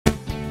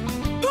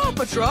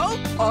Paw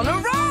Patrol on a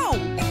roll!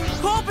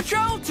 Paw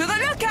Patrol to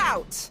the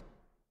lookout!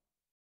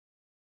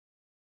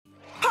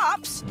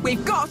 Pups,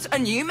 we've got a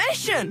new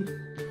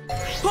mission!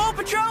 Paw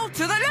Patrol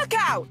to the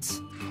lookout!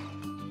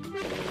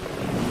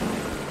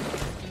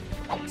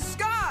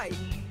 Skye!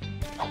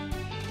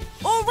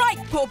 All right,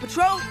 Paw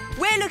Patrol,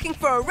 we're looking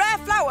for a rare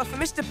flower for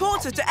Mr.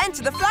 Porter to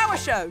enter the flower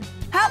show.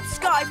 Help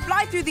Skye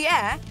fly through the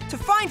air to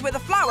find where the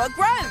flower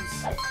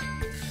grows.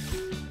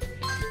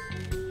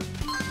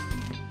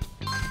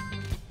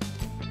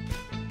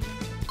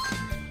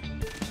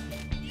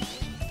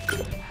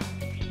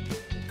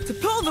 To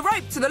pull the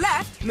rope to the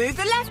left, move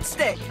the left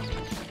stick.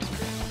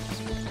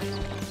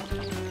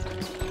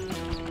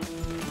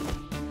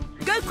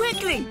 Go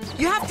quickly!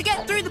 You have to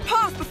get through the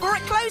path before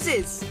it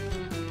closes.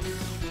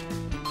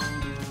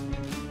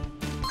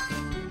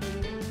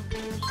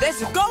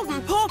 There's a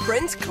golden paw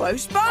print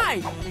close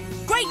by.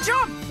 Great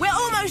job! We're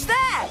almost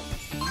there!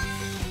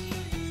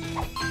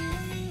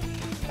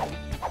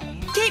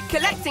 Keep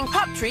collecting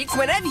pup treats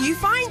whenever you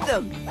find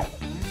them.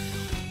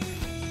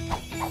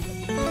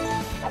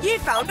 You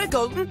found a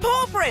golden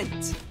paw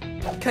print.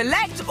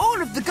 Collect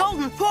all of the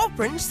golden paw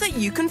prints that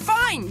you can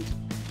find.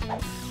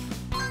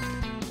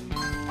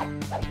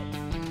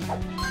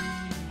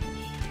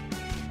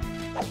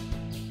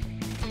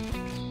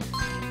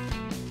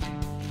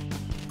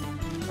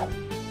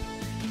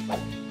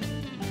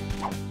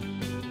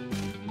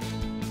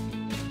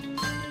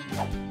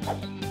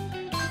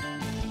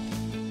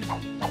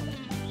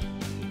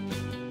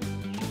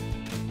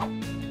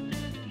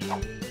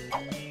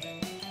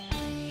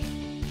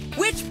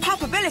 Which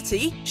pup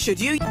ability should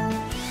you...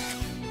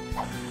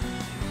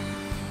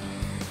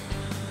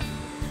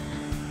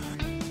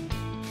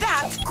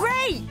 That's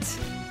great!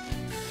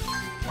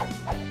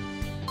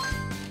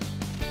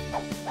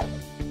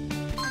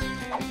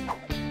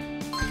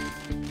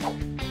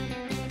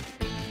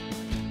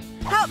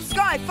 Help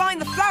Skye find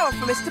the flower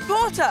for Mr.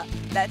 Porter.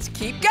 Let's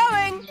keep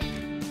going.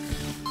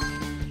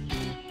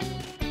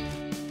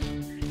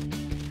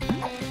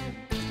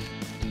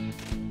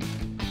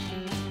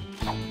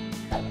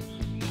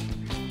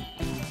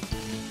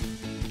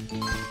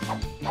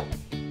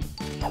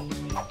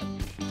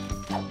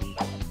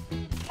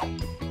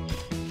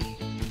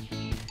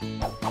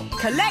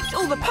 Collect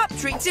all the pup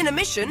treats in a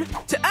mission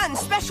to earn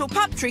special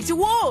pup treat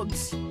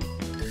awards.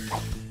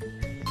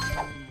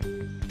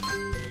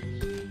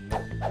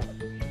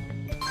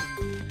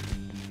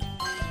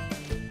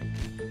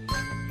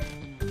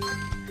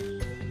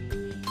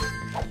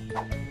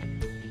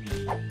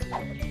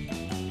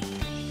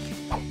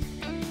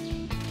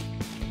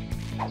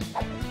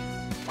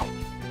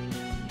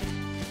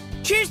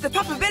 Choose the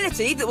pup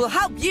ability that will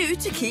help you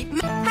to keep...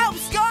 Help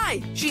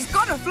Skye! She's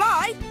gotta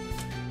fly!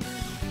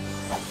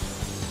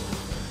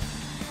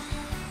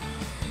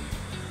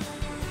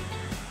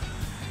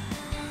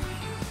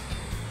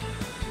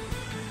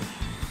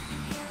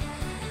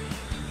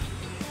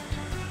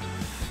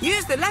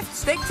 Use the left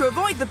stick to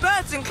avoid the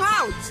birds and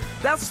clouds.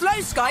 They'll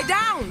slow Skye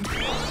down.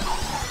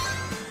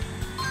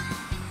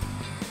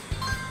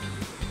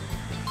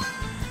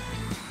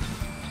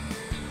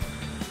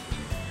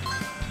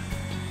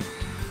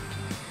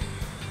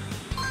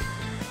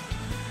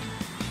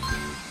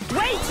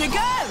 Way to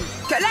go!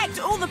 Collect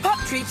all the pup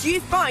treats you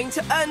find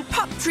to earn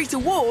pup treat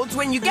awards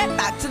when you get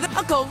back to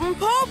a golden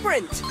paw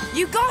print.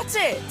 You got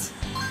it!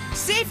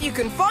 See if you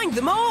can find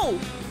them all.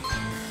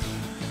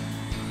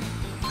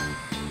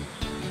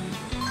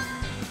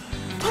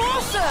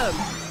 Awesome!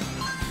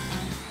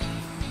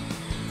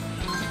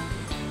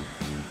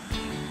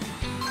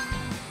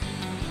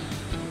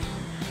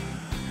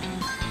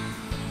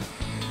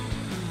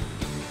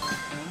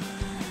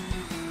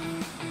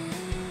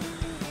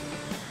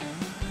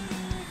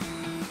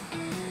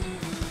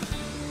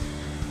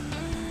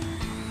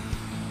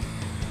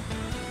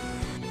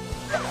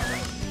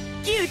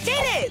 You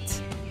did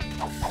it!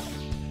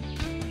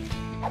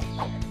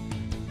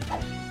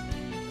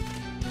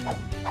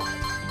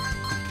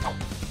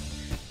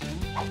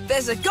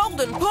 There's a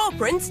golden paw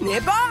print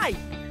nearby.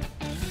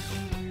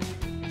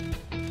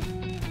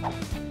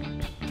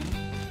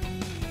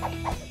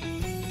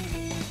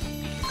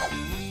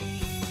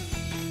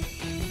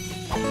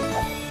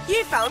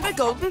 You found a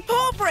golden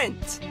paw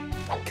print.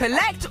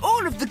 Collect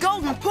all of the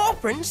golden paw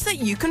prints that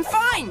you can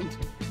find.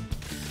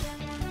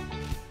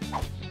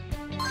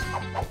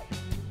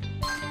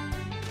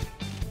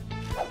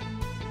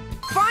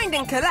 Find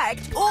and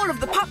collect all of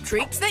the pup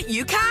treats that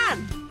you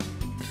can.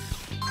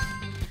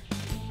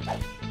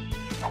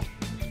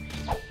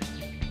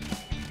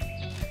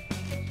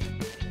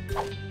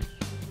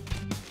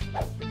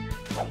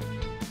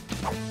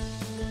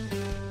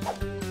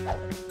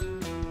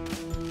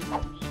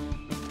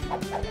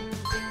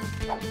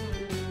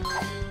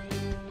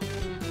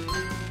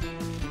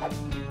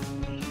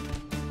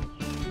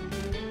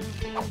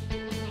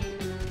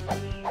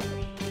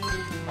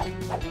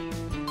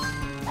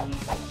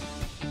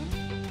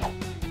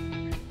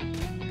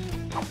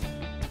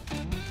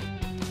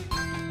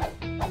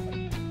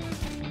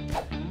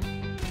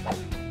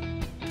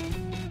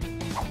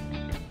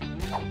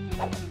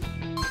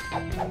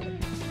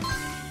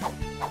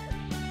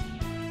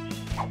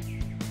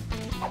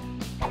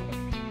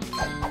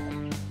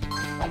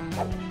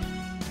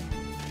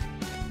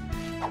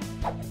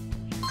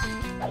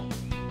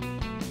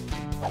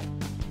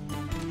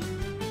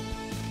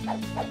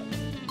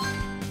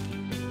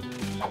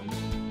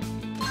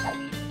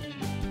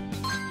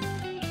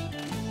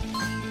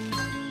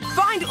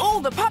 Find all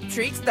the pup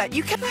treats that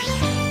you can.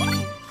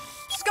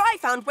 Sky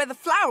found where the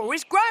flower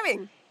is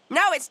growing.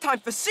 Now it's time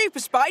for Super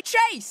Spy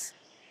Chase.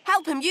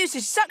 Help him use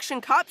his suction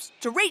cups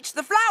to reach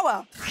the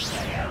flower.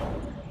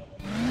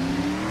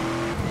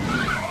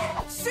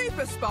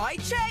 Super Spy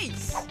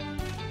Chase.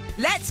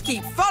 Let's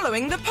keep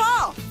following the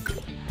path.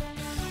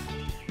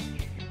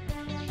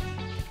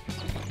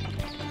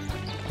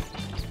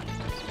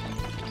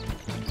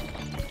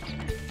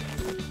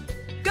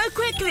 Go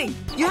quickly!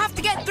 You have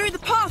to get through the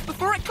path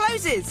before it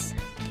closes.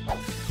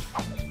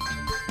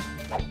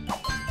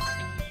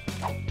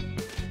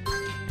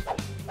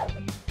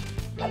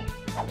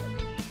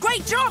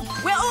 Great job!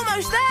 We're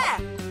almost there!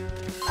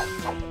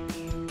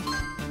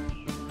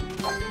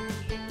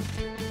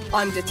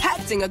 I'm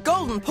detecting a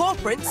golden paw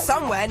print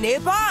somewhere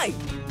nearby.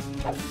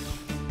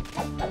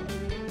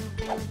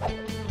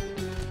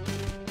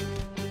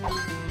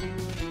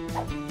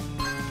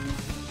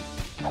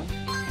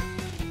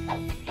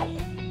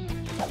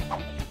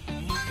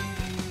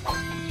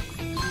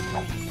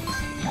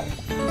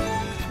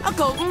 A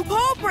golden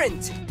paw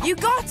print! You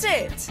got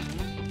it!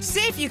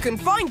 See if you can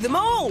find them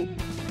all.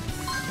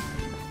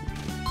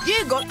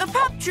 You got the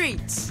pup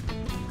treats.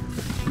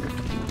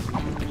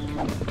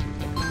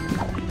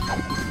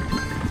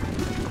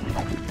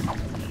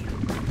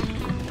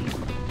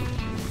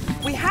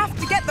 We have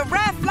to get the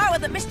rare flower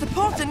that Mr.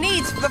 Porter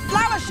needs for the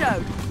flower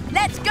show.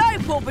 Let's go,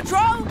 Paw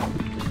Patrol!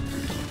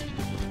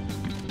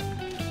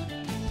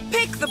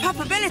 Pick the pup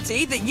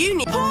ability that you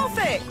need.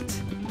 Perfect!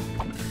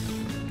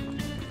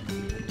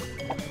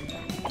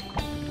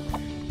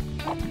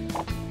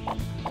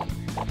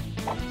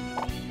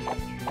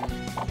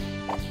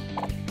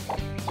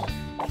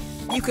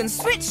 You can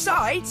switch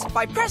sides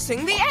by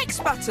pressing the X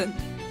button.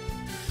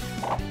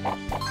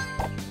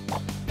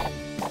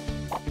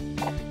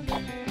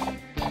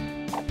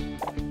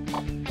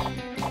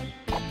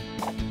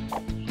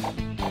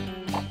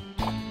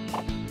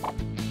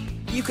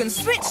 You can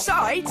switch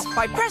sides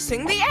by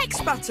pressing the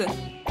X button.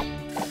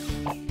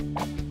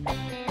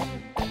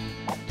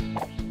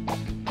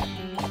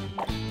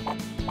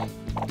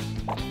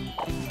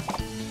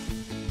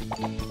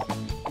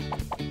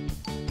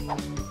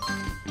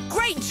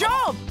 Great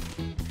job!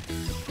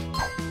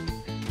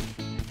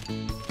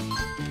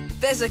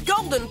 There's a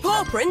golden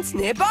paw print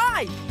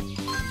nearby.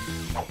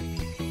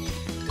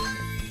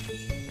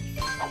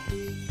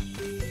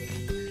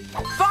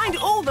 Find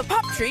all the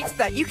pup treats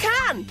that you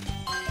can.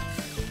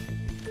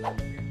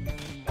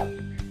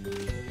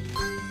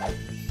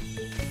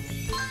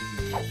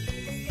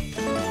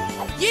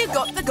 You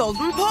got the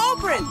golden paw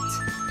print.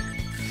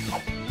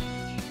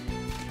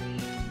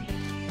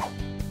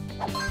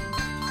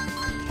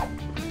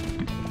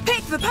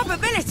 Pick the pup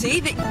ability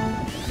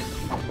that...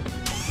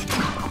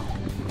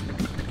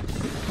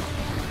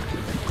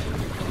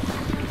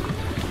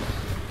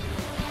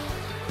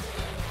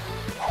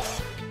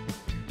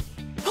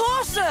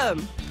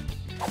 Awesome!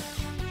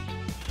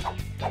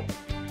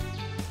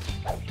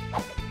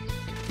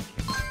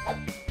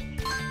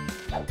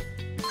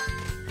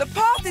 The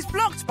path is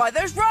blocked by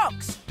those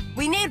rocks.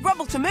 We need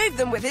Rubble to move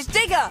them with his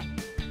digger.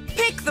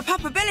 Pick the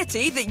pup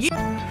ability that you...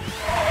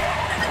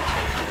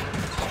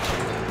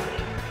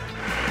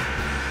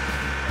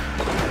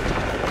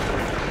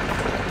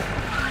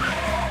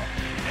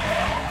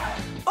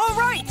 All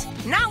right,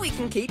 now we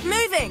can keep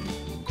moving.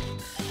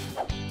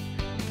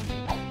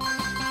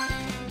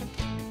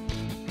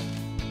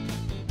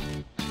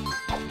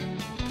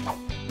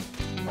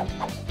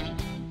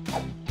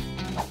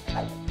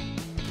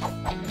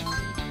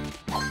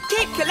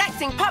 Keep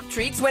collecting pup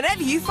treats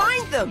whenever you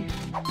find them.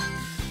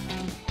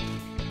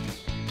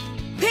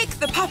 Pick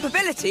the pup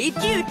ability.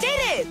 You did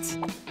it!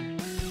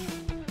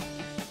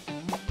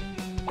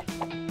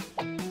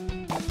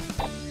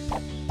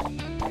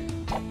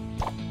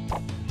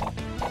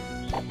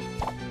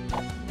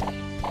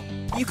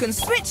 You can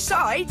switch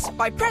sides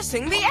by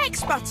pressing the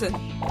X button.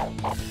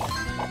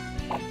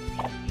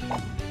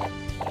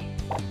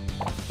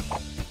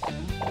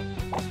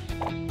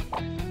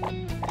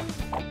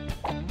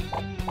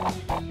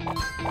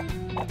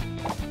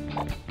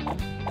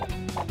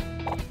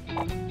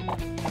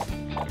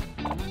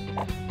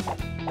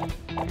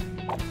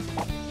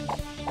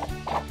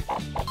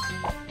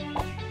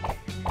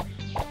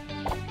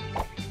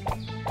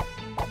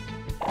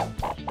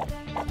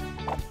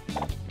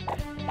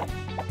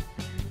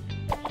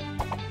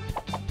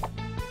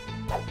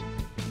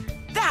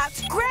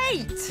 That's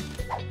great!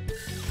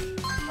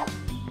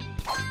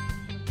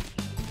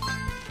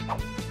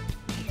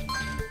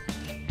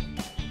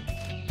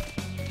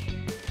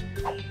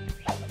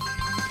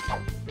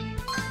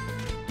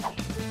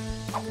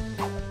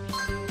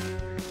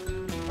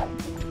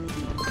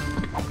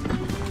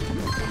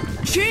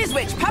 Choose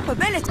which pup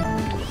ability.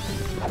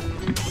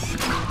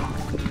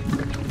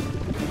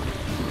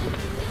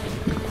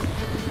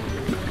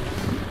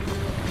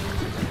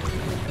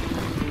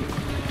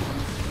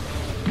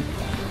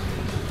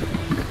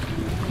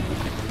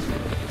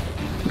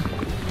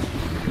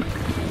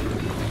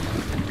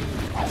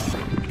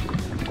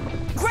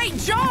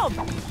 job!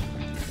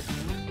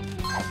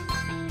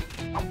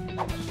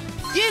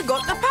 You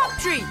got the pup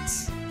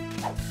treats!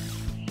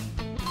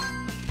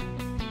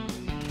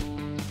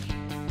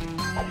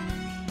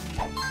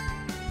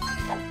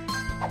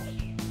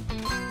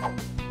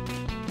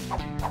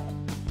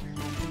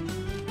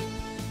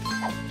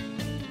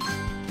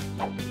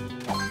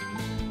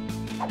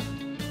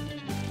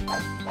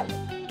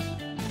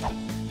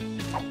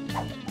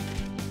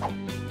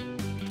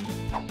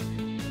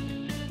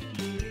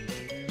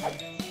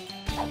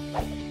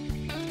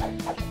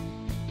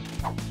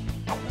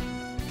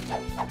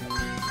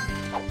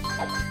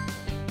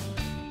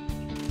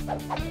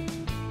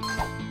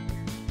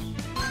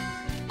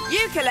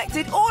 You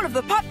collected all of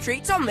the pup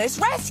treats on this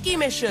rescue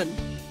mission.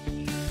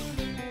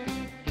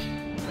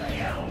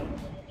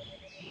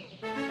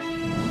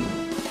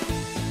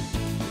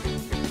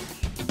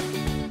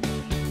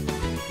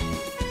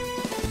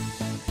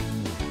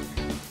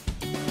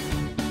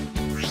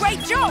 Great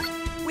job!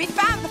 We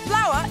found the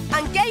flower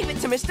and gave it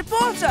to Mr.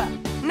 Porter.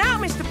 Now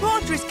Mr.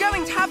 Porter is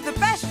going to have the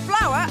best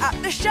flower at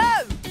the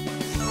show.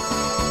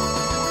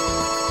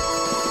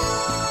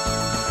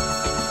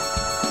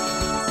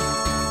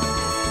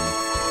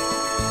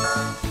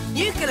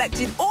 You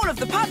collected all of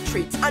the pup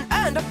treats and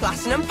earned a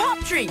platinum pup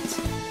treat.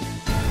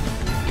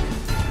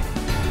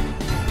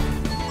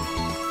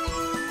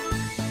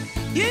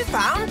 You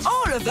found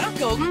all of the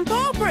golden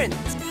paw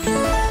prints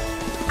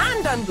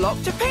and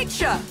unlocked a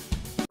picture.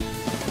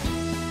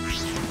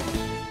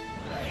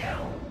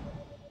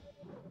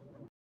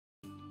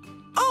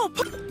 Oh,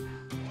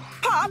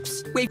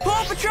 pups, we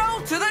Paw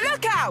Patrol to the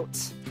lookout!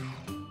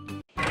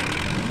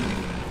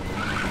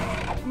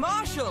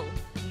 Marshall!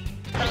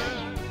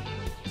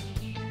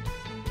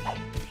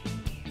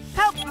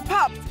 Help the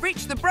pups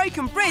reach the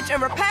broken bridge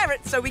and repair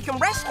it so we can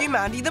rescue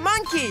Mandy the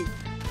monkey.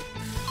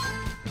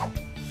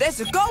 There's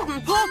a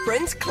golden paw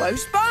print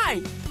close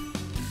by.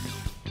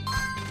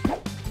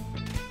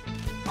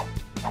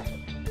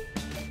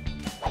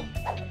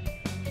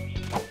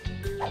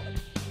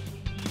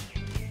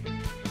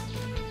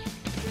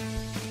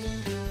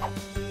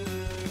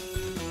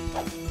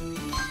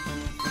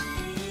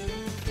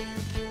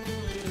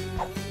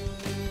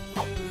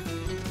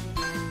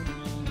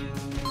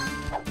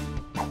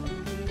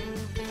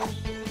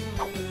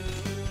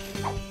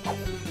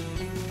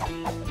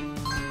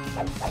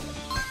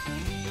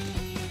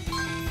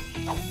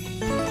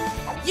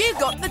 You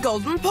got the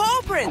golden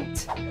paw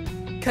print.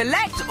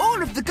 Collect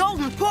all of the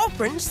golden paw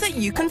prints that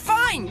you can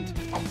find.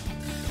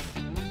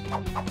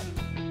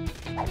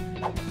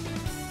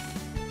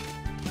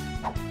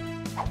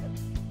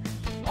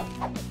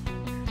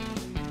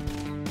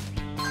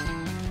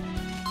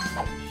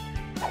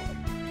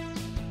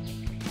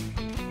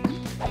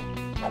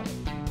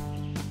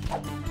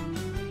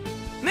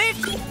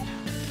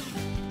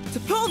 To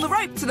pull the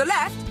rope to the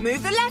left,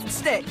 move the left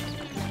stick.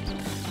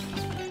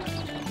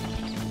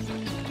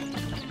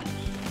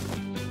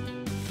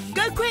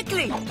 Go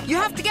quickly! You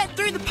have to get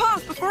through the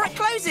path before it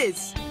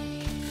closes.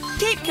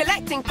 Keep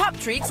collecting pup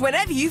treats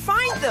whenever you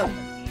find them.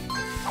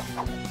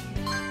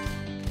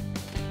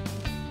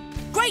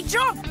 Great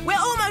job! We're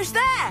almost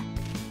there!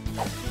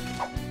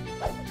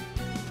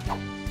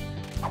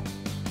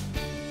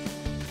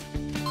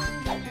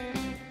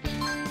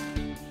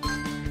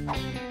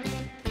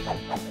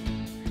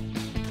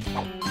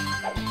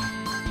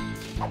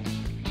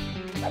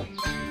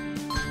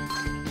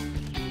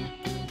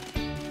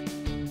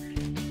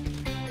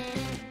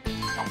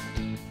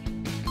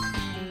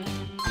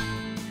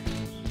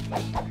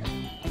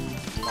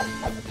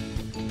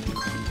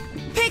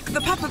 Pick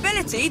the pup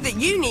ability that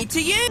you need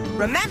to use.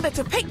 Remember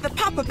to pick the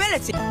pup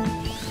ability.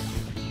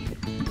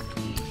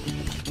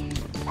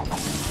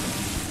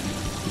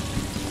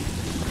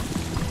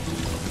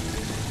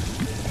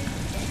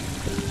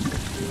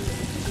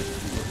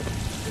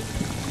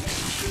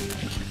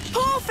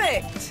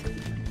 Perfect!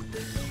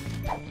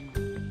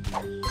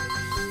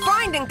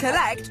 Find and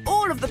collect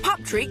all of the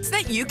pup treats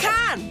that you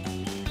can.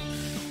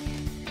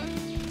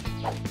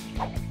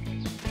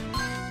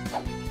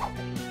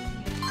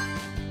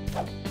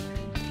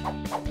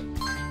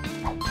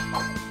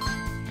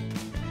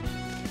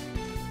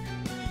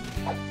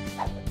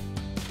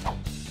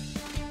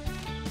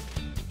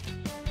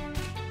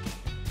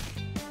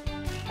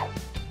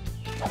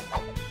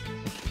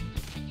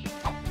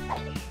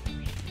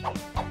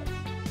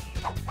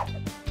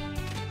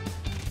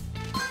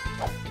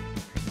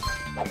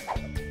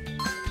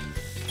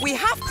 We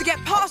have to get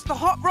past the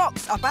hot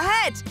rocks up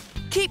ahead.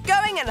 Keep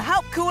going and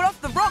help cool off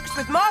the rocks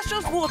with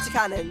Marshall's water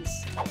cannons.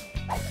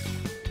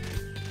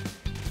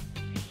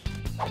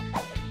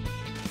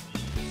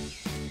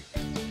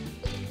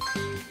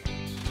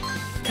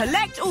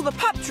 Collect all the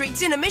pup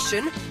treats in a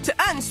mission to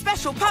earn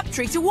special pup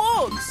treat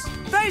awards.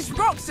 Those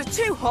rocks are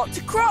too hot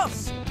to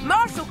cross.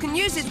 Marshall can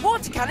use his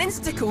water cannons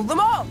to cool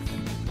them off.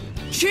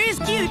 Choose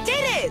You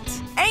did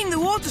it! Aim the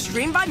water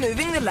stream by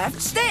moving the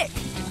left stick.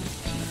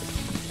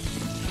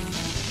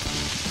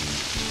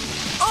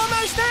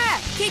 Almost there!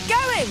 Keep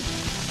going!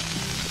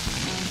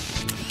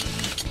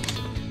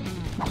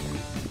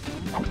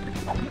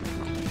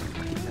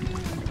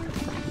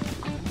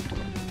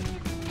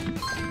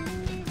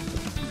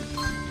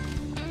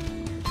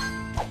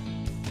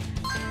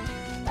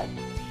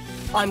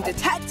 I'm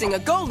detecting a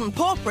golden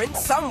paw print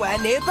somewhere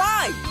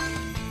nearby.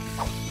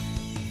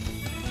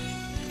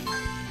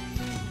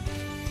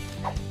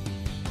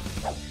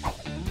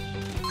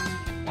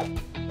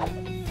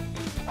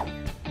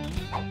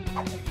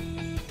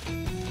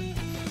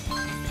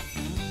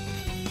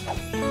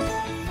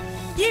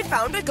 You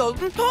found a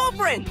golden paw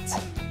print.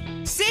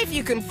 See if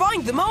you can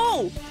find them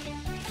all.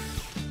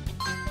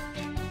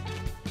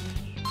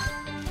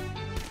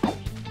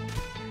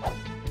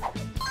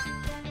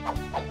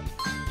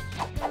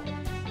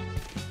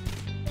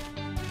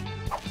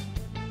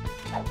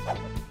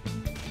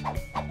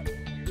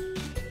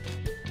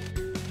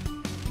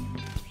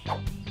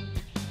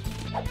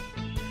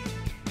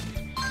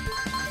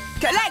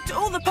 Collect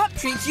all the pup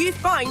treats you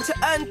find to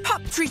earn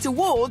Pup Treat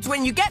Awards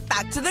when you get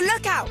back to the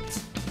lookout.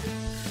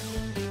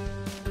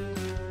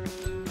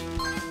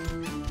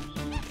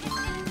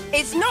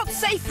 It's not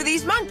safe for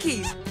these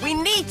monkeys. We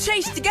need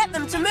Chase to get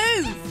them to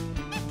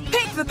move.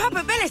 Pick the pup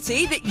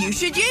ability that you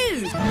should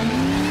use.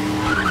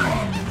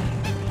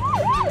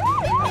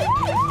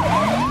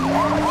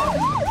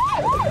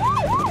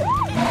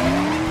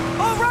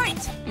 All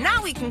right,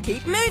 now we can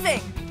keep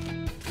moving.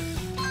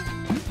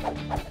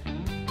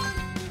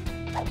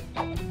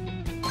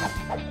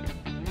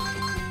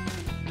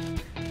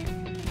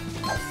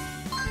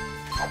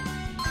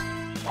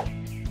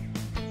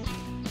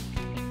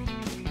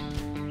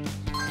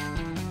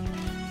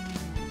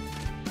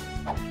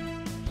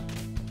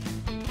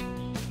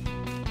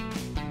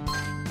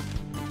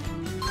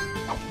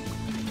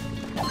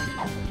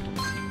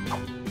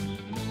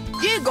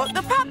 You got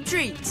the pup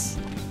treats.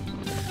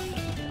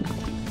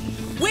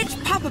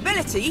 Which pup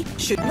ability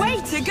should...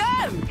 Way to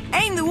go!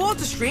 Aim the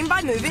water stream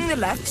by moving the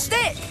left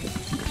stick.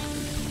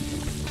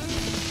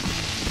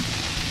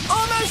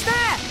 Almost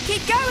there!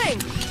 Keep going!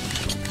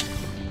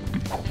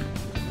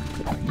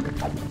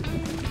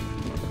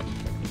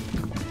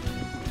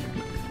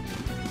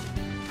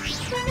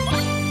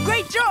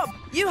 Great job!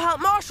 You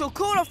helped Marshall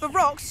cool off the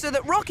rocks so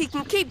that Rocky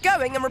can keep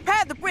going and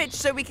repair the bridge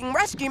so we can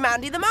rescue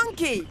Mandy the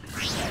monkey.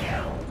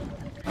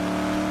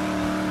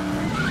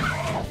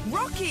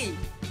 Rocky!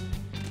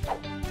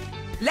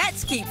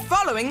 Let's keep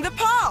following the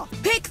path.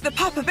 Pick the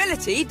pup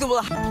ability that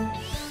will...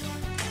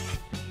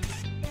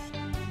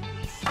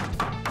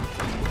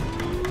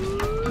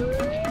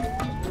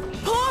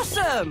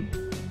 Awesome!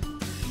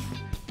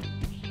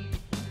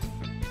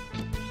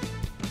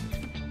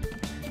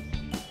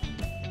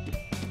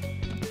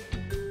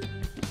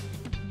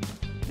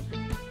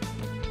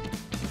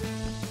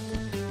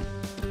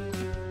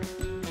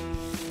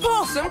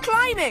 Awesome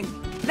climbing!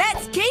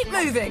 Let's keep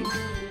moving!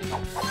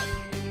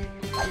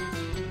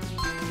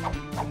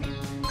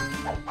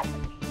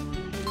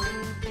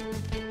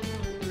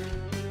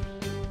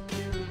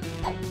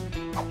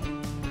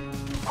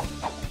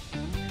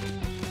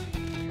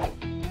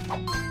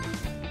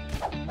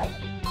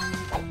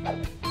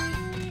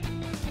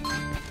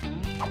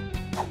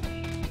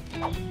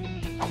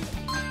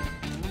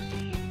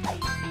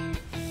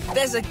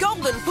 There's a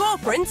golden paw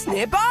print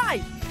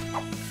nearby.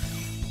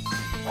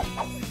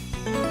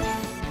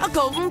 A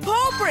golden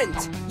paw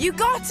print! You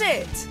got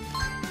it!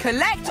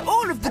 Collect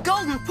all of the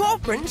golden paw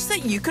prints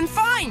that you can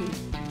find.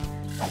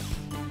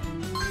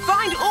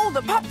 Find all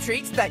the pup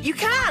treats that you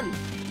can.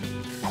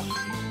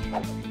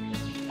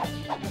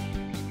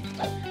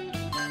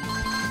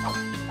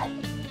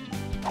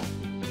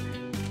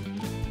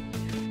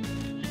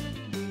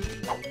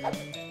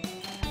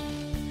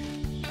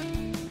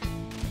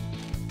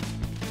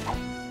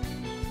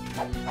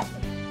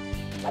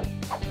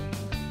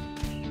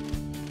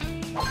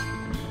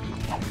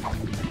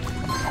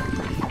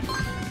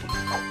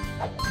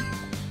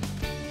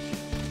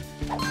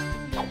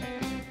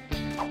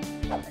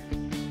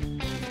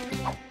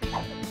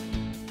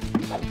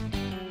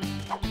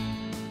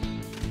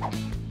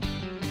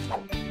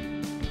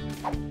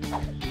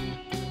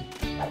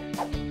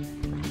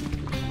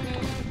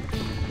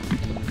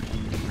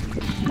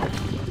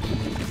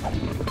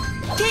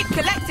 Keep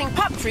collecting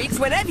pup treats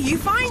whenever you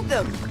find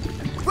them.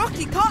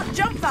 Rocky can't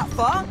jump that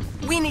far.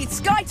 We need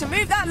Sky to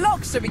move that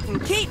log so we can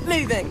keep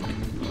moving.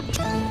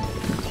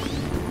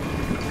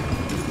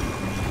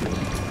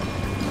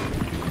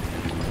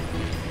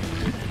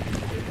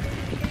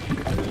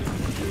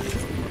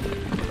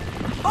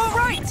 All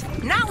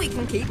right, now we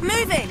can keep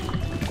moving.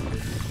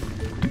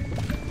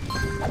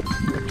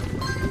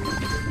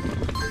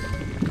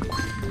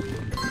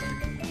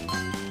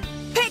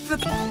 Pick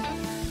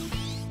the...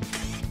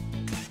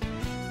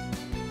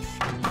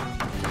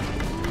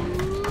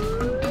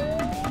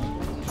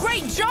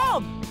 Great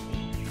job!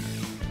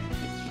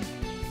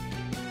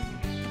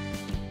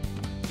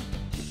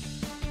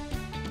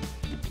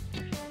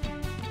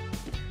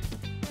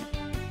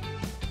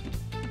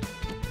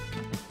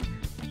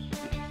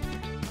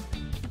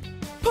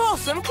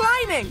 Awesome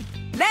climbing!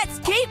 Let's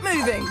keep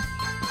moving!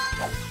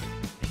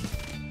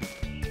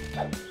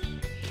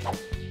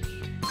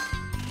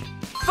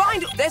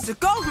 Find... There's a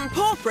golden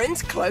paw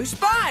print close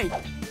by.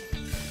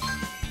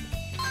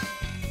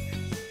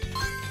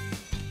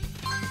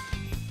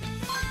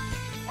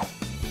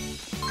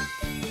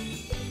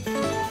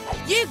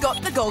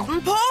 got the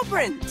golden paw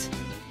print.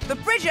 The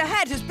bridge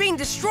ahead has been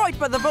destroyed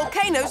by the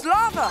volcano's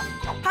lava.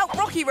 Help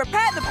Rocky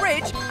repair the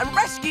bridge and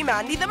rescue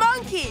Mandy the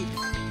monkey.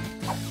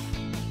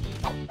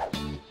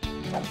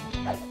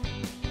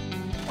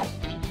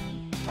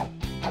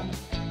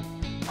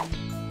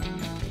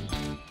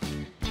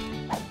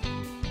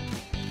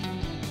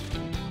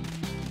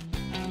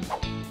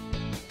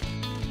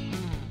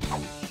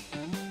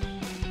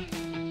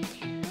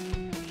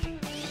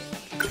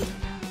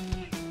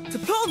 To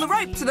pull the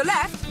rope to the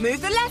left,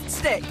 move the left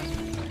stick.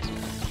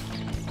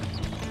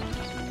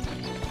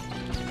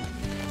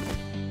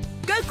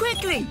 Go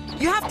quickly!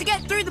 You have to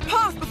get through the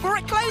path before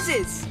it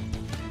closes.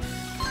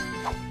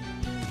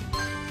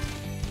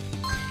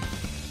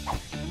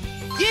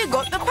 You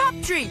got the pup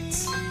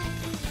treats.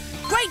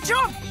 Great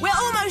job! We're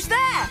almost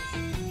there!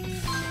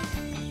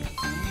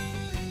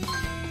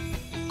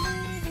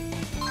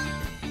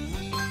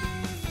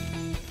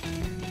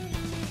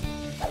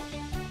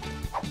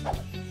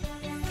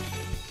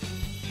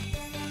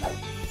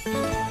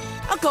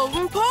 A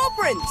golden paw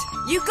print!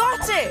 You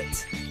got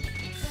it!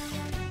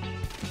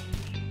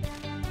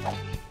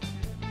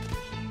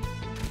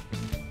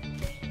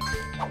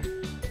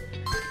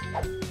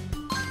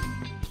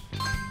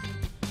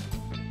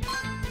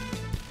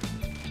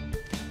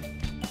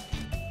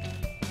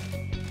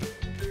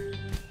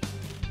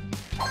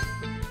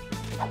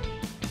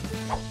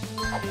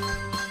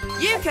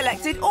 You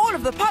collected all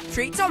of the pup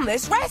treats on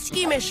this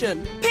rescue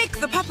mission. Pick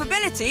the pup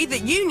ability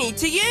that you need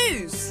to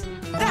use.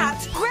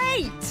 That's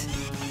great!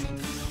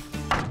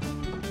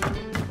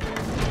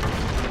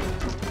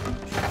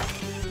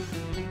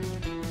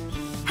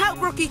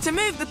 Help Rocky to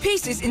move the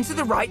pieces into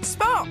the right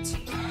spot.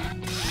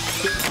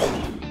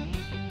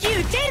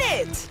 You did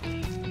it!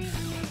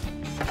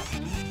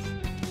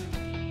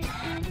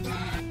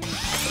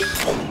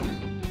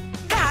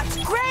 That's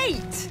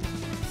great!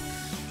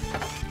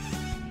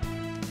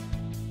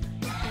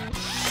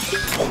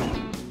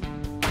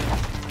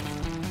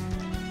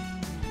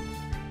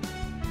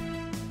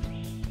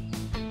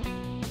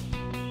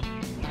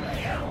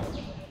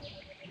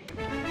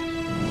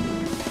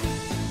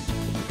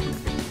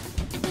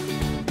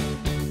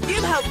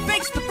 You helped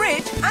fix the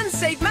bridge and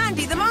save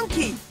Mandy the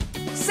monkey.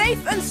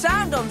 Safe and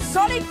sound on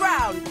solid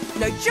ground.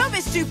 No job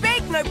is too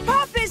big, no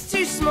pup is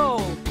too small.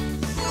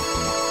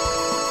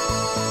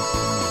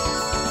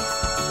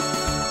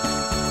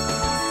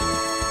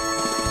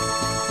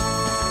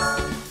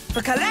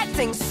 For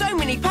collecting so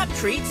many pup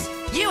treats,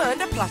 you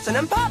earned a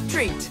platinum pup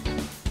treat.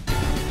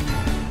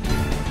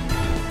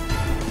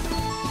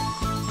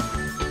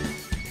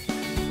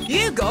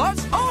 You got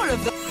all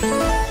of them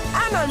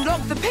and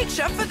unlocked the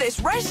picture for this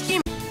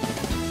rescue.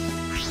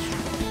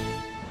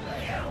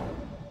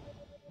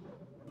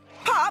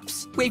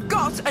 Pups, we've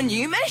got a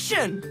new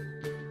mission.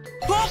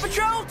 Paw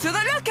Patrol to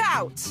the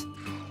lookout.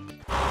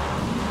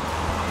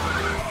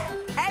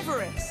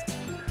 Everest.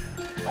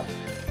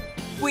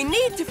 We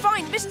need to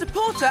find Mr.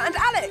 Porter and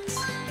Alex.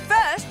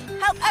 First,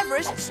 help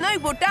Everest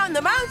snowboard down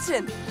the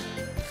mountain.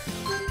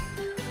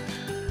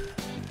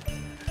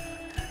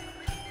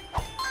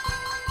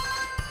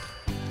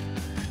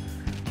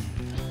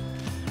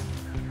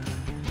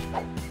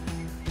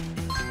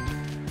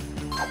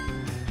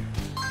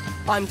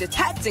 I'm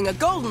detecting a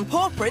golden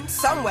paw print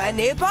somewhere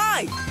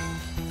nearby.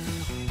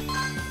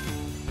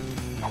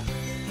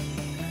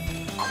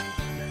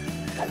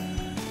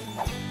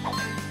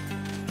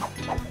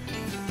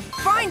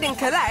 Find and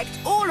collect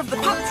all of the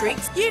pup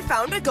treats. You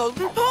found a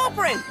golden paw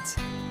print.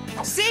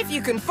 See if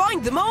you can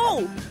find them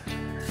all.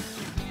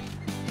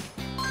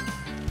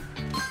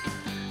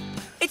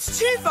 It's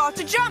too far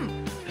to jump.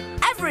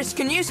 Everest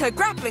can use her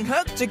grappling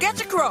hook to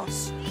get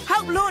across.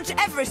 Help launch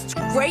Everest.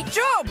 Great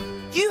job!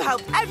 You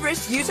helped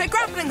Everest use her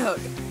grappling hook.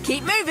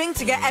 Keep moving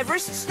to get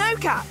Everest's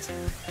snowcat.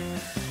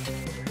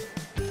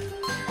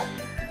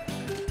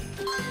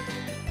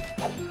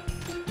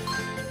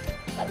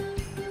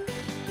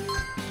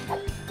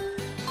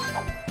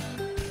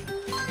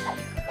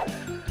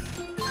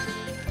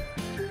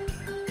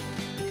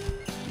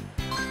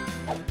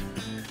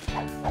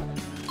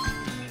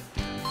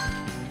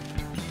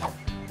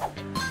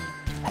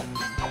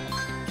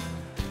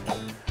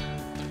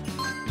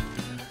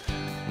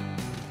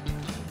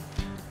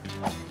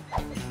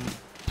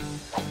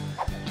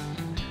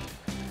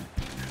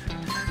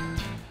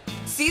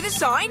 See the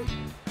sign?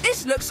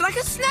 This looks like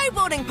a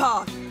snowboarding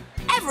path.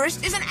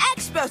 Everest is an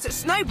expert at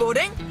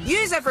snowboarding.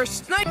 Use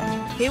Everest snow...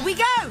 Here we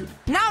go.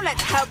 Now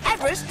let's help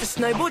Everest to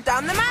snowboard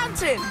down the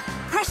mountain.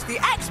 Press the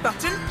X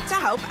button to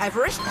help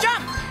Everest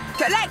jump.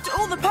 Collect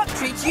all the pup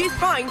treats you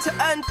find to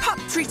earn Pup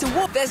Treat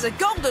Award. There's a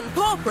golden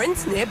paw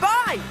print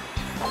nearby.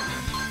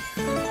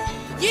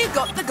 You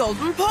got the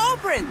golden paw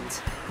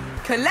print.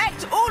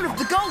 Collect all of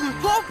the golden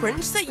paw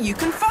prints that you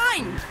can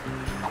find.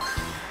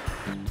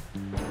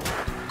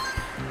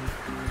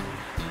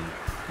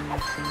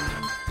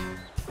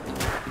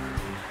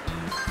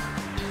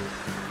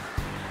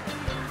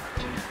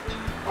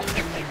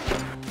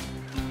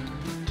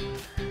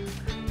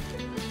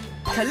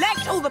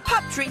 Collect all the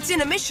pup treats in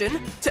a mission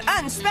to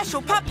earn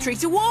special pup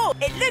treat award.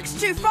 It looks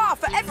too far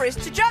for Everest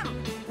to jump.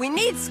 We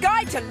need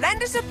Sky to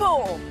lend us a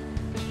paw.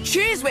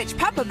 Choose which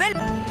pup ability.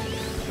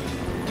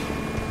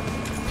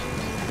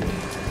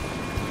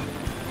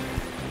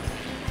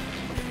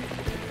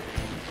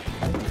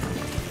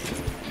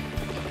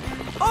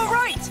 All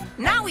right,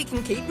 now we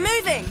can keep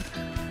moving.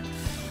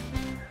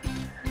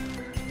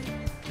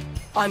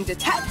 I'm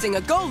detecting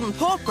a golden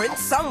paw print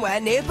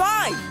somewhere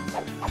nearby.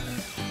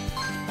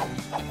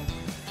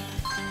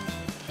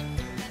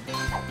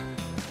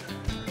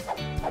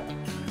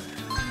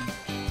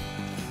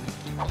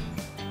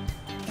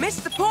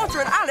 Mr.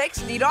 Porter and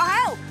Alex need our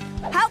help.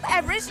 Help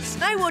Everest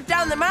snowboard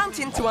down the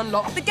mountain to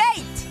unlock the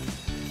gate.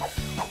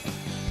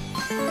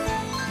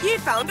 You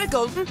found a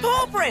golden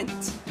paw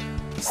print.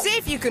 See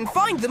if you can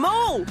find them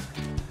all.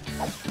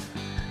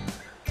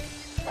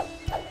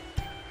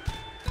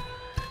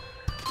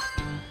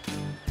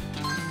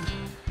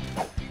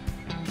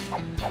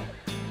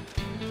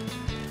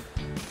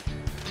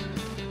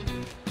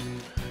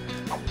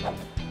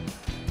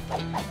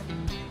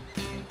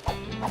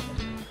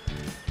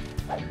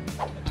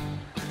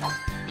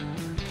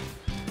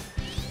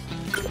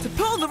 To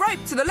pull the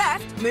rope to the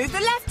left, move the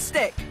left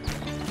stick.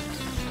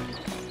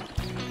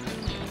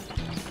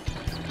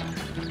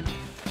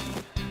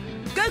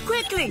 Go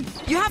quickly!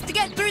 You have to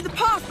get through the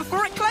path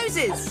before it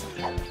closes.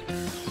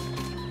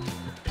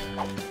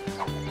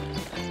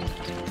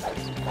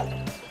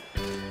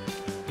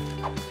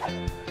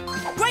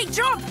 Great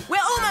job! We're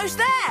almost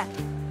there!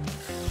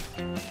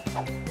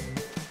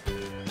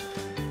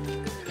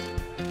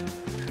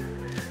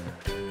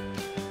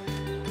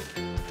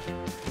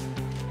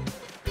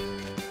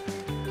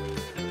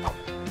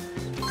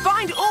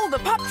 Find all the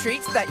pup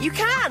treats that you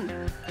can!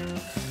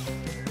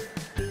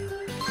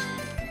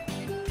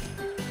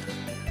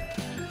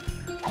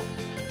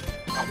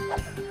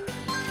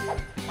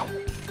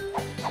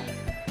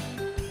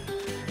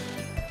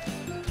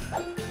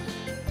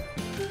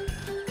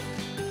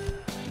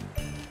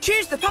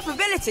 Choose the pup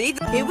ability.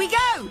 Here we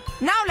go!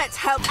 Now let's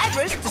help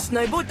Everest to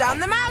snowboard down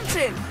the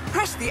mountain.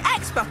 Press the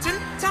X button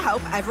to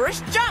help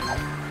Everest jump.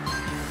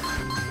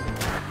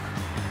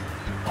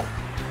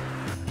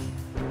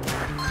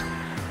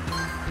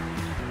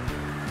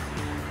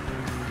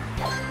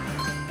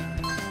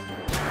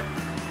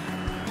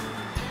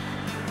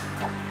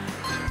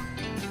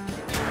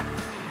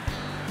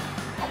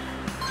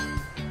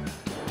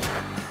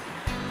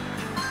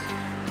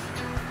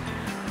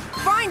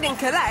 Find and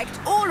collect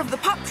all of the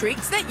pup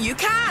treats that you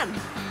can.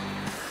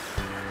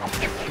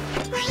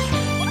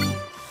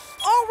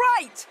 All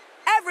right!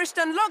 Everest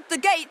unlocked the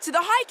gate to the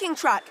hiking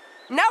track.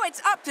 Now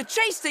it's up to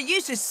Chase to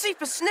use his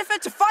super sniffer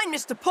to find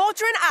Mr.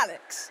 Porter and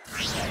Alex.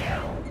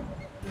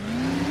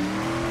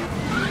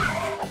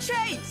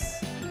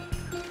 Chase!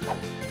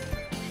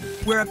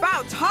 We're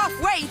about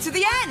halfway to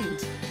the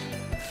end.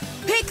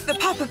 Pick the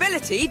pup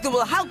ability that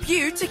will help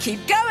you to keep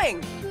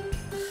going.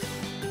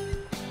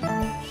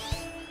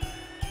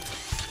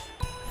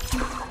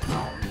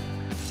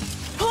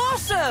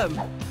 Awesome!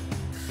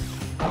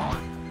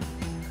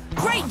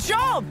 Great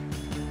job!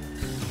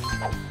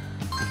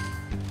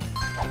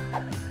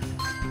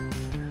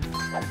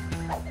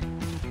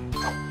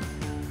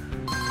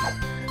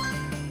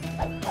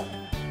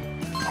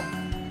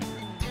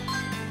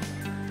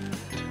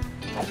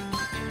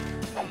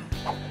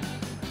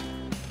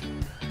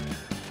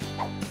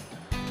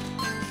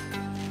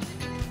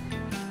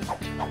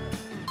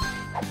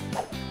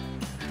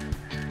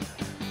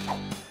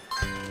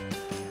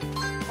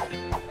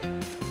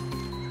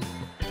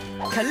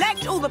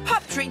 Collect all the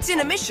pup treats in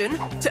a mission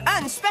to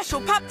earn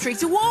special pup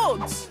treat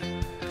awards.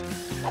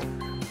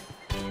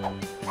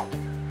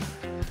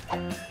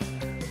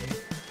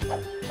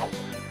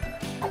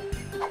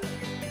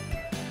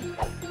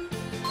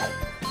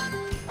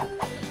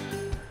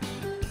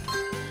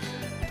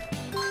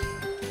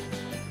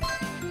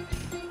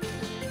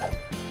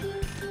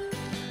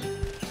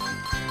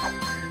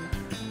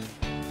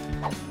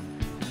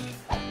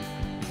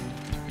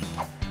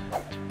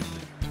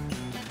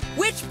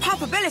 Which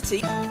pup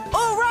ability?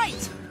 All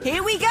right,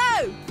 here we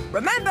go.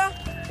 Remember,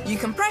 you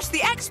can press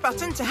the X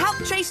button to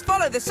help Chase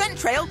follow the scent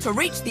trail to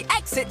reach the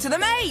exit to the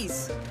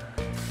maze.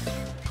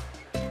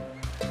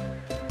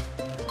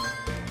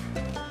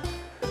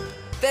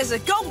 There's a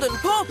golden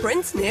paw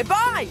print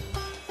nearby.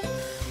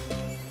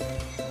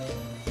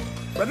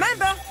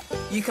 Remember,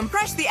 you can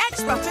press the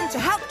X button to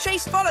help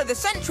Chase follow the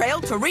scent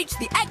trail to reach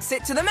the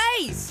exit to the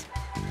maze.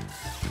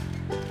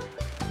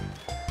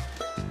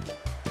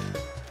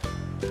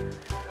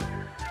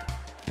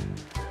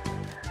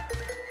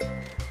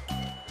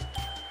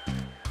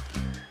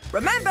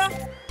 Remember,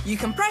 you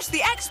can press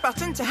the X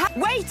button to help.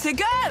 Way to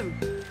go!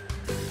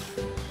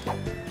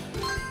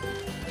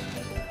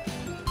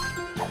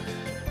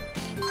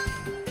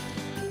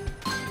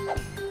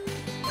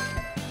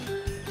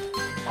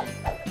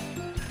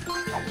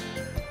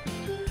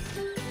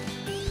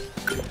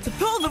 To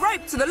pull the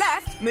rope to the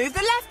left, move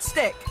the left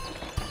stick.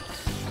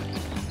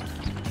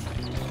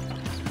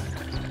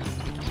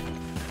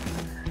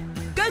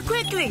 Go Go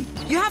quickly!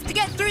 You have to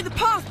get through the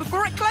path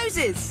before it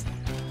closes.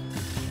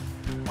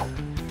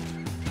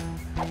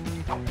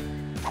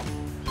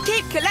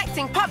 Keep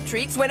collecting pup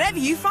treats whenever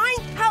you find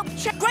help.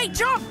 Great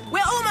job!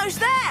 We're almost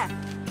there!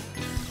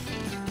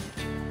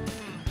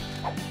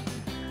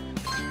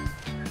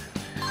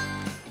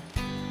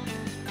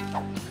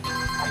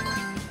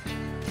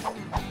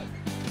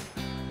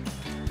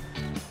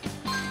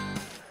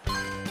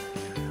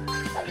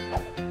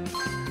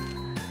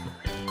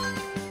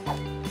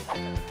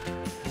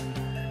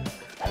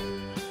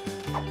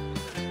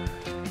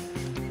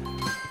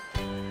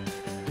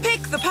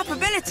 Pick the pup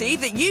ability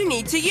that you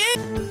need to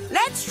use.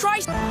 Let's try...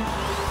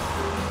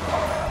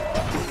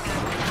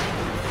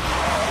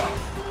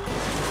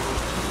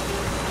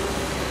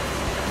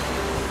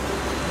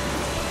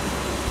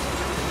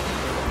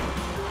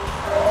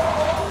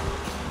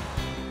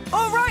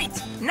 All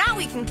right, now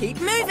we can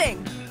keep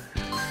moving.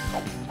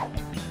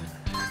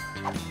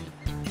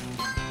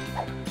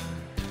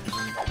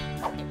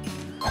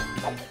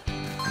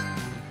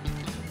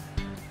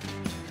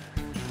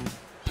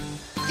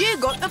 You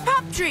got the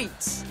pup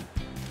treats.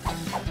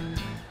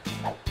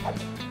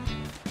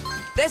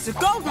 There's a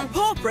golden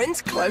paw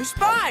print close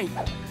by.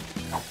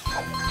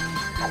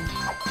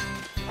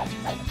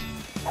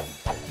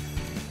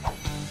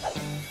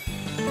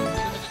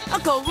 A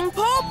golden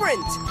paw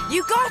print.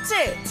 You got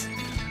it.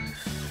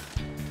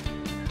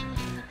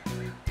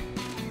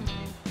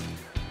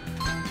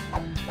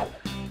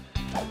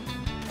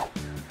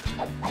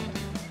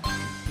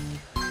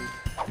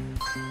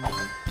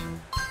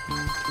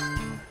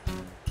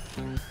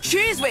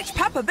 Choose which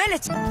pup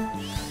ability.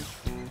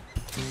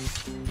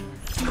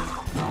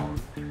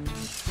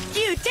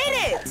 You did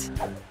it!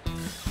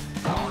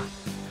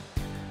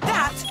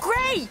 That's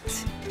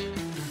great!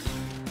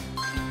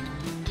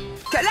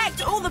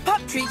 Collect all the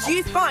pup treats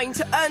you find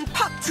to earn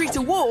Pup Treat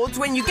Awards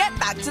when you get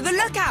back to the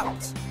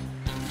lookout.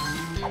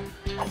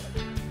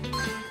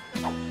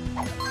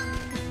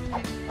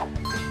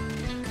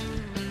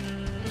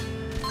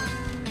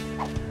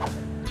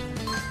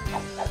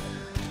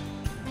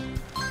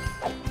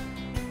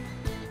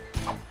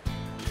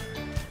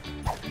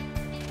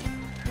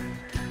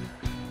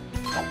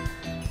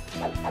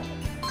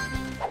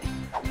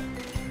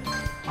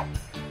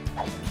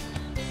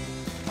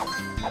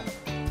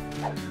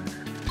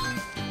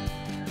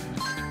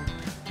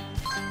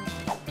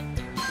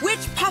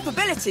 Which pup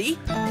ability?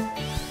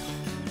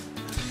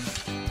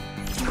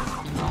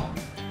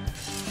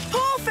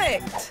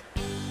 Perfect!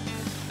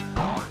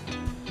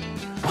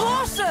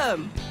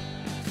 Awesome!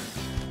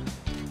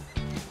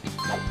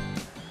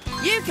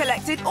 You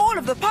collected all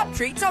of the pup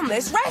treats on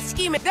this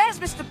rescue mission. There's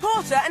Mr.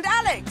 Porter and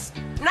Alex.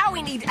 Now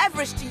we need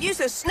Everest to use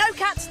her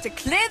snowcats to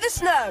clear the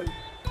snow.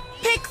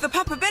 Pick the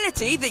pup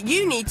ability that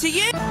you need to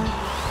use.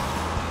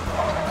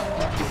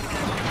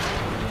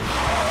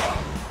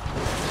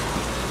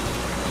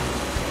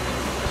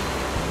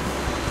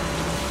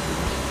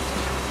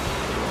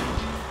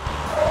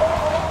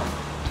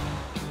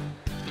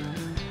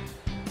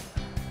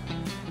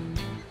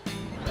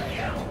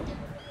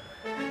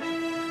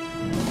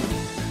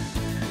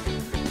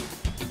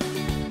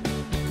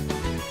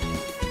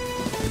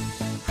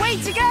 Way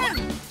to go!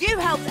 You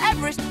helped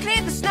Everest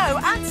clear the snow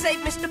and save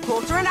Mr.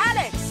 Porter and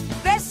Alex.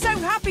 They're so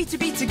happy to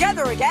be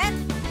together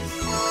again.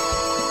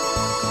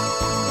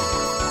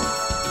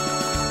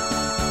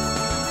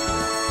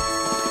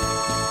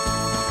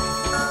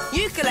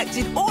 You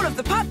collected all of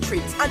the pup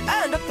treats and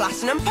earned a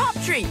platinum pup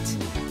treat.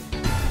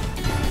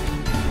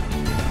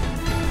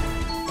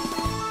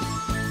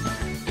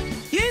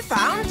 You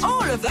found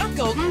all of the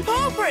golden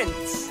paw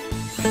prints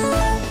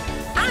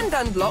and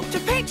unlocked a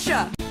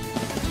picture.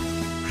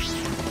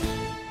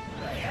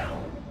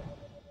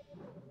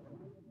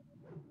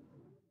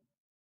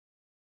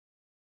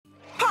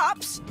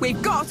 Pups,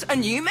 we've got a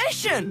new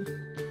mission.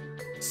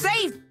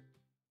 Save